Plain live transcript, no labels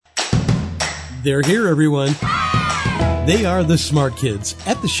They're here, everyone. They are the smart kids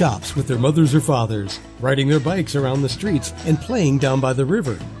at the shops with their mothers or fathers, riding their bikes around the streets and playing down by the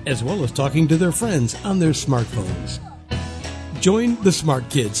river, as well as talking to their friends on their smartphones. Join the smart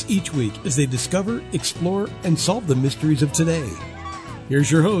kids each week as they discover, explore, and solve the mysteries of today. Here's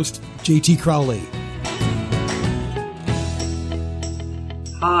your host, JT Crowley.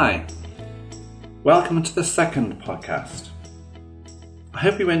 Hi, welcome to the second podcast. I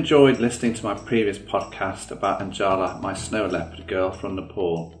hope you enjoyed listening to my previous podcast about Anjala, my snow leopard girl from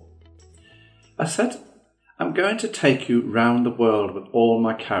Nepal. I said I'm going to take you round the world with all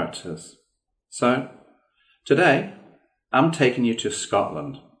my characters. So, today I'm taking you to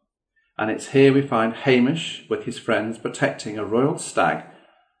Scotland, and it's here we find Hamish with his friends protecting a royal stag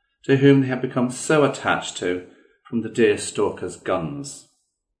to whom they have become so attached to from the deer stalker's guns.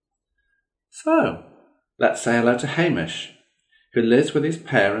 So, let's say hello to Hamish, who lives with his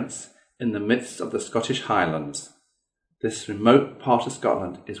parents in the midst of the Scottish Highlands. This remote part of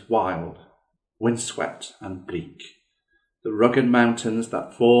Scotland is wild, windswept and bleak. The rugged mountains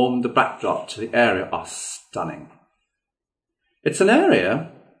that form the backdrop to the area are stunning. It's an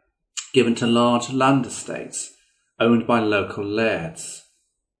area given to large land estates owned by local lairds.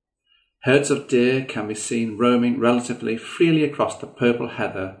 Herds of deer can be seen roaming relatively freely across the purple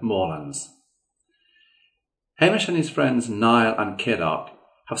heather moorlands. Hamish and his friends Niall and Kiddock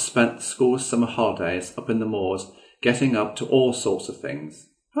have spent the school's summer holidays up in the moors getting up to all sorts of things,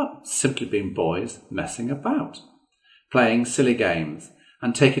 well, simply being boys messing about, playing silly games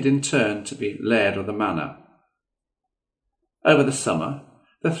and taking it in turn to be laird of the manor. Over the summer,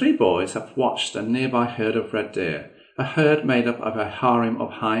 the three boys have watched a nearby herd of red deer, a herd made up of a harem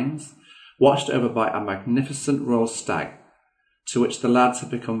of hinds, watched over by a magnificent royal stag, to which the lads have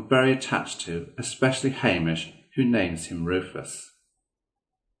become very attached to, especially Hamish, who names him Rufus.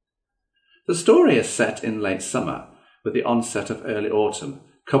 The story is set in late summer, with the onset of early autumn,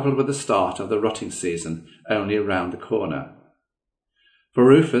 coupled with the start of the rutting season only around the corner. For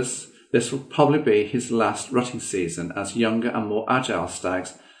Rufus, this will probably be his last rutting season as younger and more agile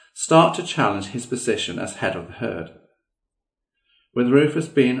stags start to challenge his position as head of the herd. With Rufus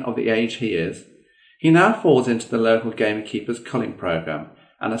being of the age he is, he now falls into the local gamekeeper's culling programme,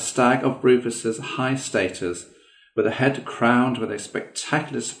 and a stag of Rufus's high status, with a head crowned with a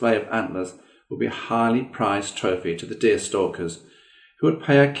spectacular display of antlers, will be a highly prized trophy to the deer stalkers, who would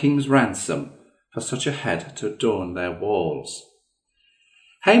pay a king's ransom for such a head to adorn their walls.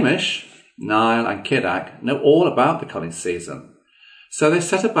 Hamish, Niall and Kiddock know all about the culling season, so they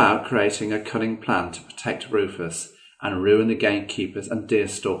set about creating a cunning plan to protect Rufus and ruin the gamekeeper's and deer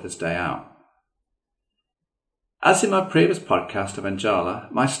stalkers' day out. As in my previous podcast of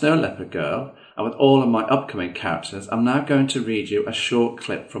Anjala, my snow leopard girl, and with all of my upcoming characters, I'm now going to read you a short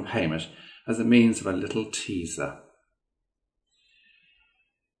clip from Hamish as a means of a little teaser.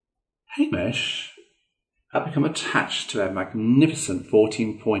 Hamish had become attached to a magnificent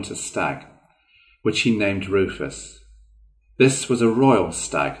 14-pointer stag, which he named Rufus. This was a royal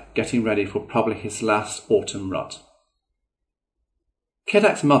stag, getting ready for probably his last autumn rut.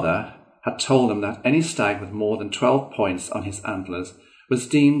 Kiddock's mother had told him that any stag with more than 12 points on his antlers was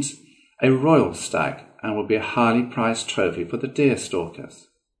deemed a royal stag and would be a highly prized trophy for the deer stalkers.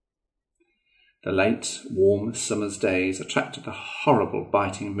 The late, warm summer's days attracted the horrible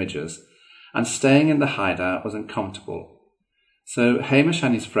biting midges, and staying in the hideout was uncomfortable. So Hamish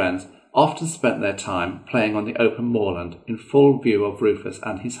and his friends often spent their time playing on the open moorland in full view of Rufus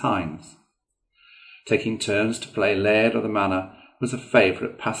and his hinds. Taking turns to play laird of the manor was a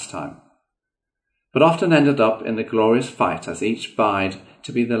favourite pastime, but often ended up in the glorious fight as each vied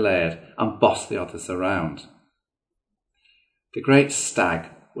to be the laird and boss the others around. The great stag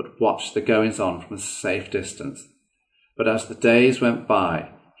would watch the goings-on from a safe distance, but as the days went by,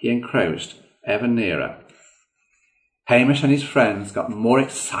 he encroached ever nearer. Hamish and his friends got more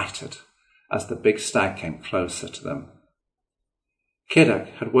excited as the big stag came closer to them. Kiddock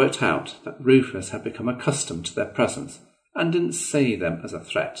had worked out that Rufus had become accustomed to their presence and didn't see them as a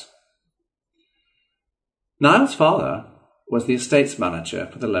threat. Niall's father was the estates manager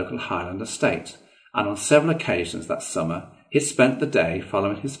for the local Highland estate, and on several occasions that summer he spent the day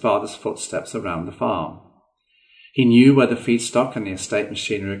following his father's footsteps around the farm. He knew where the feedstock and the estate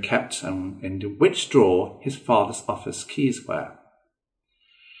machinery were kept and into which drawer his father's office keys were.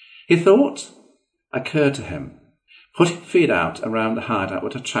 He thought occurred to him, putting feed out around the hideout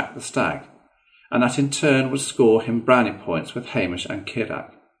would attract the stag, and that in turn would score him brownie points with Hamish and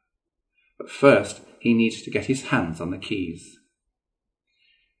Kiddock. But first he needed to get his hands on the keys.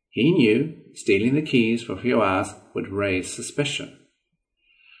 He knew stealing the keys for a few hours would raise suspicion.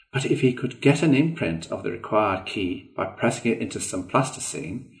 but if he could get an imprint of the required key by pressing it into some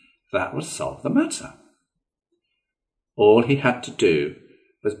plasticine, that would solve the matter. All he had to do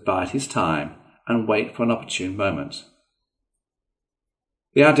was bide his time and wait for an opportune moment.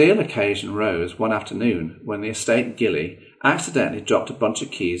 The ideal occasion rose one afternoon when the estate gilly accidentally dropped a bunch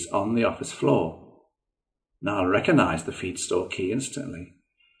of keys on the office floor. Niall recognised the feed store key instantly.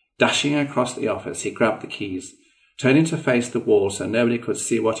 Dashing across the office, he grabbed the keys, turning to face the wall so nobody could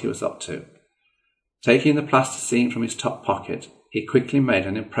see what he was up to. Taking the plasticine from his top pocket, he quickly made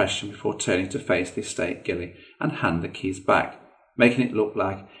an impression before turning to face the estate gilly and hand the keys back, making it look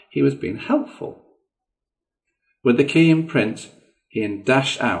like he was being helpful. With the key in print, he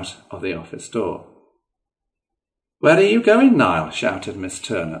dashed out of the office door. "Where are you going, Niall?" shouted Miss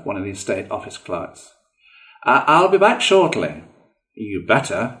Turner, one of the estate office clerks. "I'll be back shortly." "You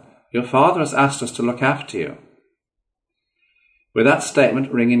better. Your father has asked us to look after you." With that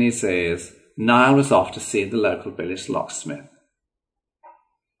statement ringing in his ears, Niall was off to see the local village locksmith.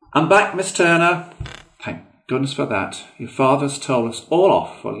 "I'm back, Miss Turner." "Thank goodness for that. Your father's told us all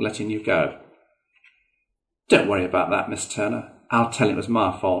off for letting you go." "Don't worry about that, Miss Turner. I'll tell him it was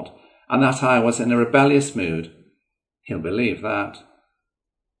my fault, and that I was in a rebellious mood. He'll believe that."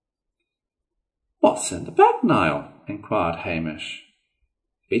 "What's in the bag, Niall?" inquired Hamish.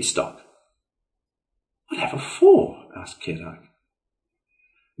 "Feedstock." "Whatever for?" asked Cunning.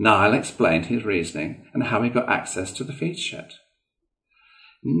 Niall explained his reasoning and how he got access to the feed shed.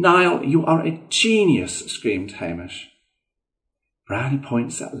 "Niall, you are a genius!" screamed Hamish. "Brownie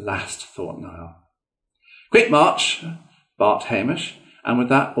points at last," thought Niall. "Quick march!" barked Hamish, and with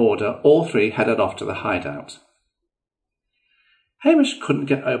that order all three headed off to the hideout. Hamish couldn't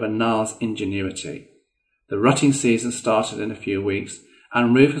get over Niall's ingenuity. The rutting season started in a few weeks,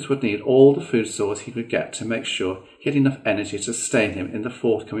 and Rufus would need all the food stores he could get to make sure he had enough energy to sustain him in the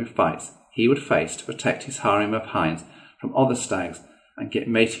forthcoming fights he would face to protect his harem of hinds from other stags and get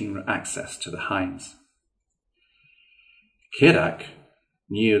mating access to the hinds. Cunning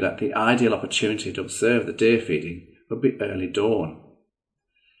knew that the ideal opportunity to observe the deer feeding would be early dawn.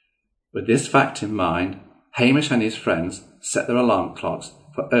 With this fact in mind, Hamish and his friends set their alarm clocks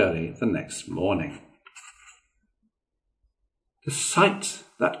for early the next morning. The sight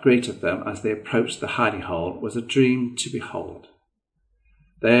that greeted them as they approached the hiding hole was a dream to behold.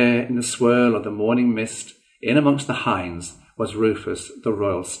 There, in the swirl of the morning mist, in amongst the hinds, was Rufus, the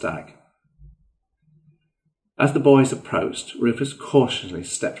royal stag. As the boys approached, Rufus cautiously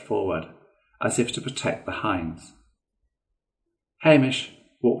stepped forward, as if to protect the hinds. Hamish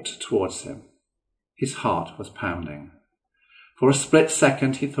walked towards him. His heart was pounding. For a split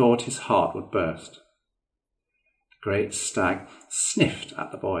second he thought his heart would burst. The great stag sniffed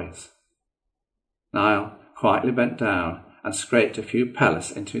at the boys. Niall quietly bent down and scraped a few pellets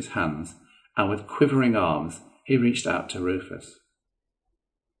into his hands, and with quivering arms he reached out to Rufus.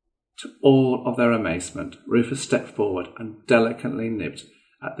 To all of their amazement, Rufus stepped forward and delicately nipped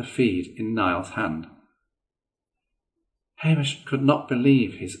at the feed in Niall's hand. Hamish could not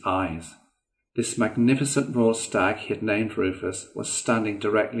believe his eyes. This magnificent royal stag he had named Rufus was standing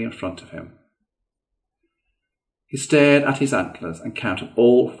directly in front of him. He stared at his antlers and counted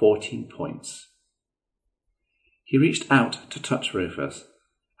all 14 points. He reached out to touch Rufus,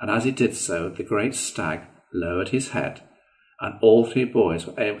 and as he did so, the great stag lowered his head, and all three boys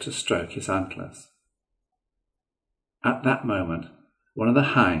were able to stroke his antlers. At that moment, one of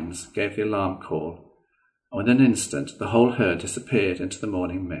the hinds gave the alarm call, and within an instant the whole herd disappeared into the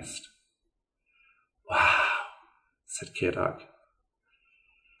morning mist. "Wow," said Cunning.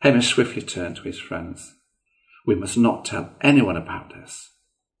 Hamish swiftly turned to his friends. "We must not tell anyone about this."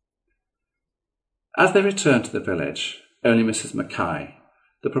 As they returned to the village, only Mrs. Mackay,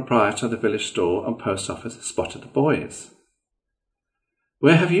 the proprietor of the village store and post office, spotted the boys.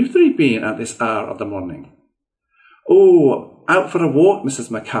 "Where have you three been at this hour of the morning?" "Oh, out for a walk,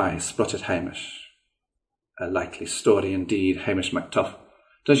 Mrs. Mackay," spluttered Hamish. "A likely story indeed, Hamish McTuff.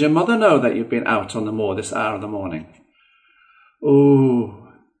 Does your mother know that you've been out on the moor this hour of the morning?"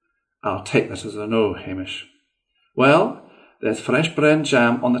 "Oh, I'll take that as a no, Hamish." "Well, there's fresh bread and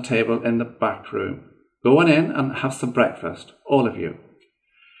jam on the table in the back room. Go on in and have some breakfast, all of you.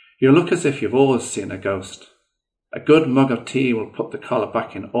 You look as if you've always seen a ghost. A good mug of tea will put the colour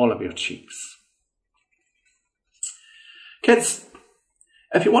back in all of your cheeks." Kids,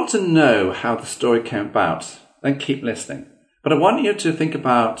 if you want to know how the story came about, then keep listening. But I want you to think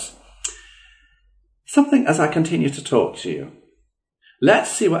about something as I continue to talk to you. Let's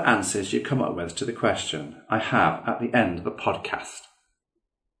see what answers you come up with to the question I have at the end of the podcast.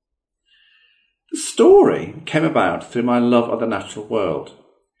 The story came about through my love of the natural world.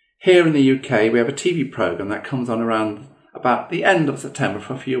 Here in the UK, we have a TV programme that comes on around about the end of September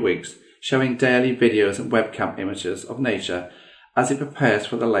for a few weeks, showing daily videos and webcam images of nature as it prepares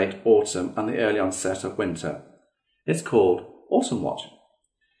for the late autumn and the early onset of winter. It's called Autumn Watch.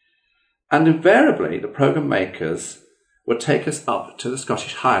 And invariably, the programme makers would take us up to the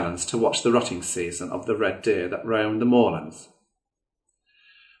Scottish Highlands to watch the rutting season of the red deer that roam the moorlands.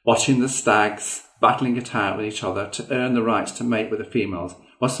 Watching the stags battling it out with each other to earn the right to mate with the females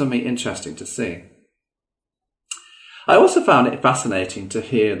was for me interesting to see. I also found it fascinating to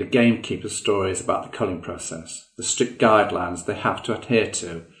hear the gamekeepers' stories about the culling process, the strict guidelines they have to adhere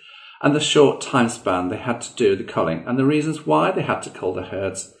to, and the short time span they had to do the culling, and the reasons why they had to cull the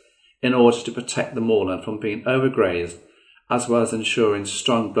herds in order to protect the moorland from being overgrazed, as well as ensuring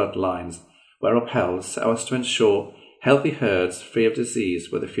strong bloodlines were upheld so as to ensure healthy herds free of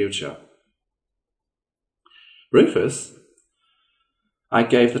disease were the future. Rufus, I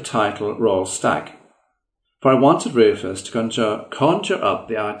gave the title Royal Stag, for I wanted Rufus to conjure up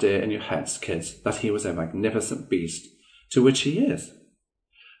the idea in your heads, kids, that he was a magnificent beast, to which he is.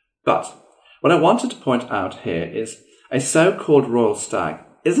 But what I wanted to point out here is a so-called royal stag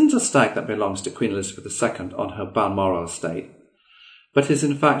isn't a stag that belongs to Queen Elizabeth II on her Balmoral estate, but is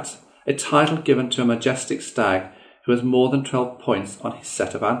in fact a title given to a majestic stag who has more than 12 points on his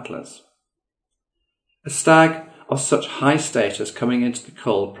set of antlers. A stag of such high status coming into the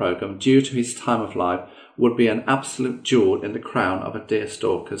cull programme due to his time of life would be an absolute jewel in the crown of a deer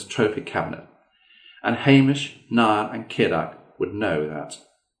stalker's trophy cabinet, and Hamish, Niall and Cunning would know that.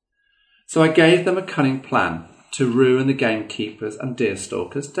 So I gave them a cunning plan to ruin the gamekeepers' and deer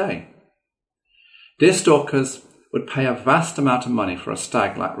stalkers' day. Deer stalkers would pay a vast amount of money for a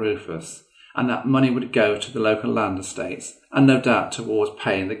stag like Rufus, and that money would go to the local land estates and no doubt towards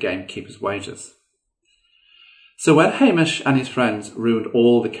paying the gamekeepers' wages. So when Hamish and his friends ruined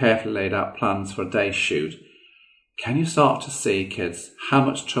all the carefully laid out plans for a day's shoot, can you start to see, kids, how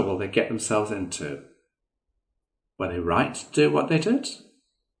much trouble they get themselves into? Were they right to do what they did?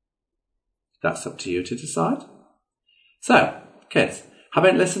 That's up to you to decide. So, kids,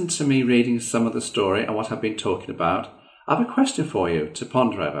 having listened to me reading some of the story and what I've been talking about, I have a question for you to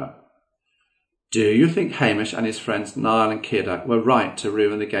ponder over. Do you think Hamish and his friends Niall and Cunning were right to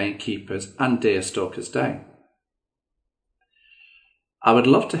ruin the gamekeepers' and deer stalkers' day? I would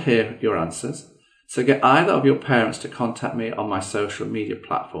love to hear your answers, so get either of your parents to contact me on my social media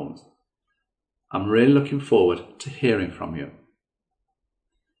platforms. I'm really looking forward to hearing from you.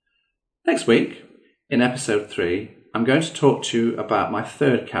 Next week, in episode 3, I'm going to talk to you about my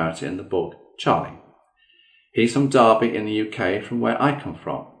third character in the book, Charlie. He's from Derby in the UK, from where I come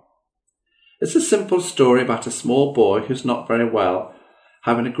from. It's a simple story about a small boy who's not very well,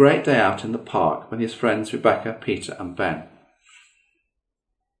 having a great day out in the park with his friends Rebecca, Peter and Ben.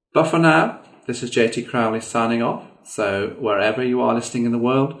 But for now, this is JT Crowley signing off, so wherever you are listening in the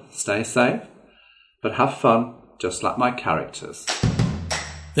world, stay safe, but have fun just like my characters.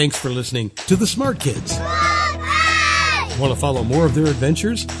 Thanks for listening to The Smart Kids. Want to follow more of their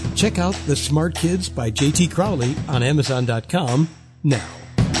adventures? Check out The Smart Kids by JT Crowley on Amazon.com now.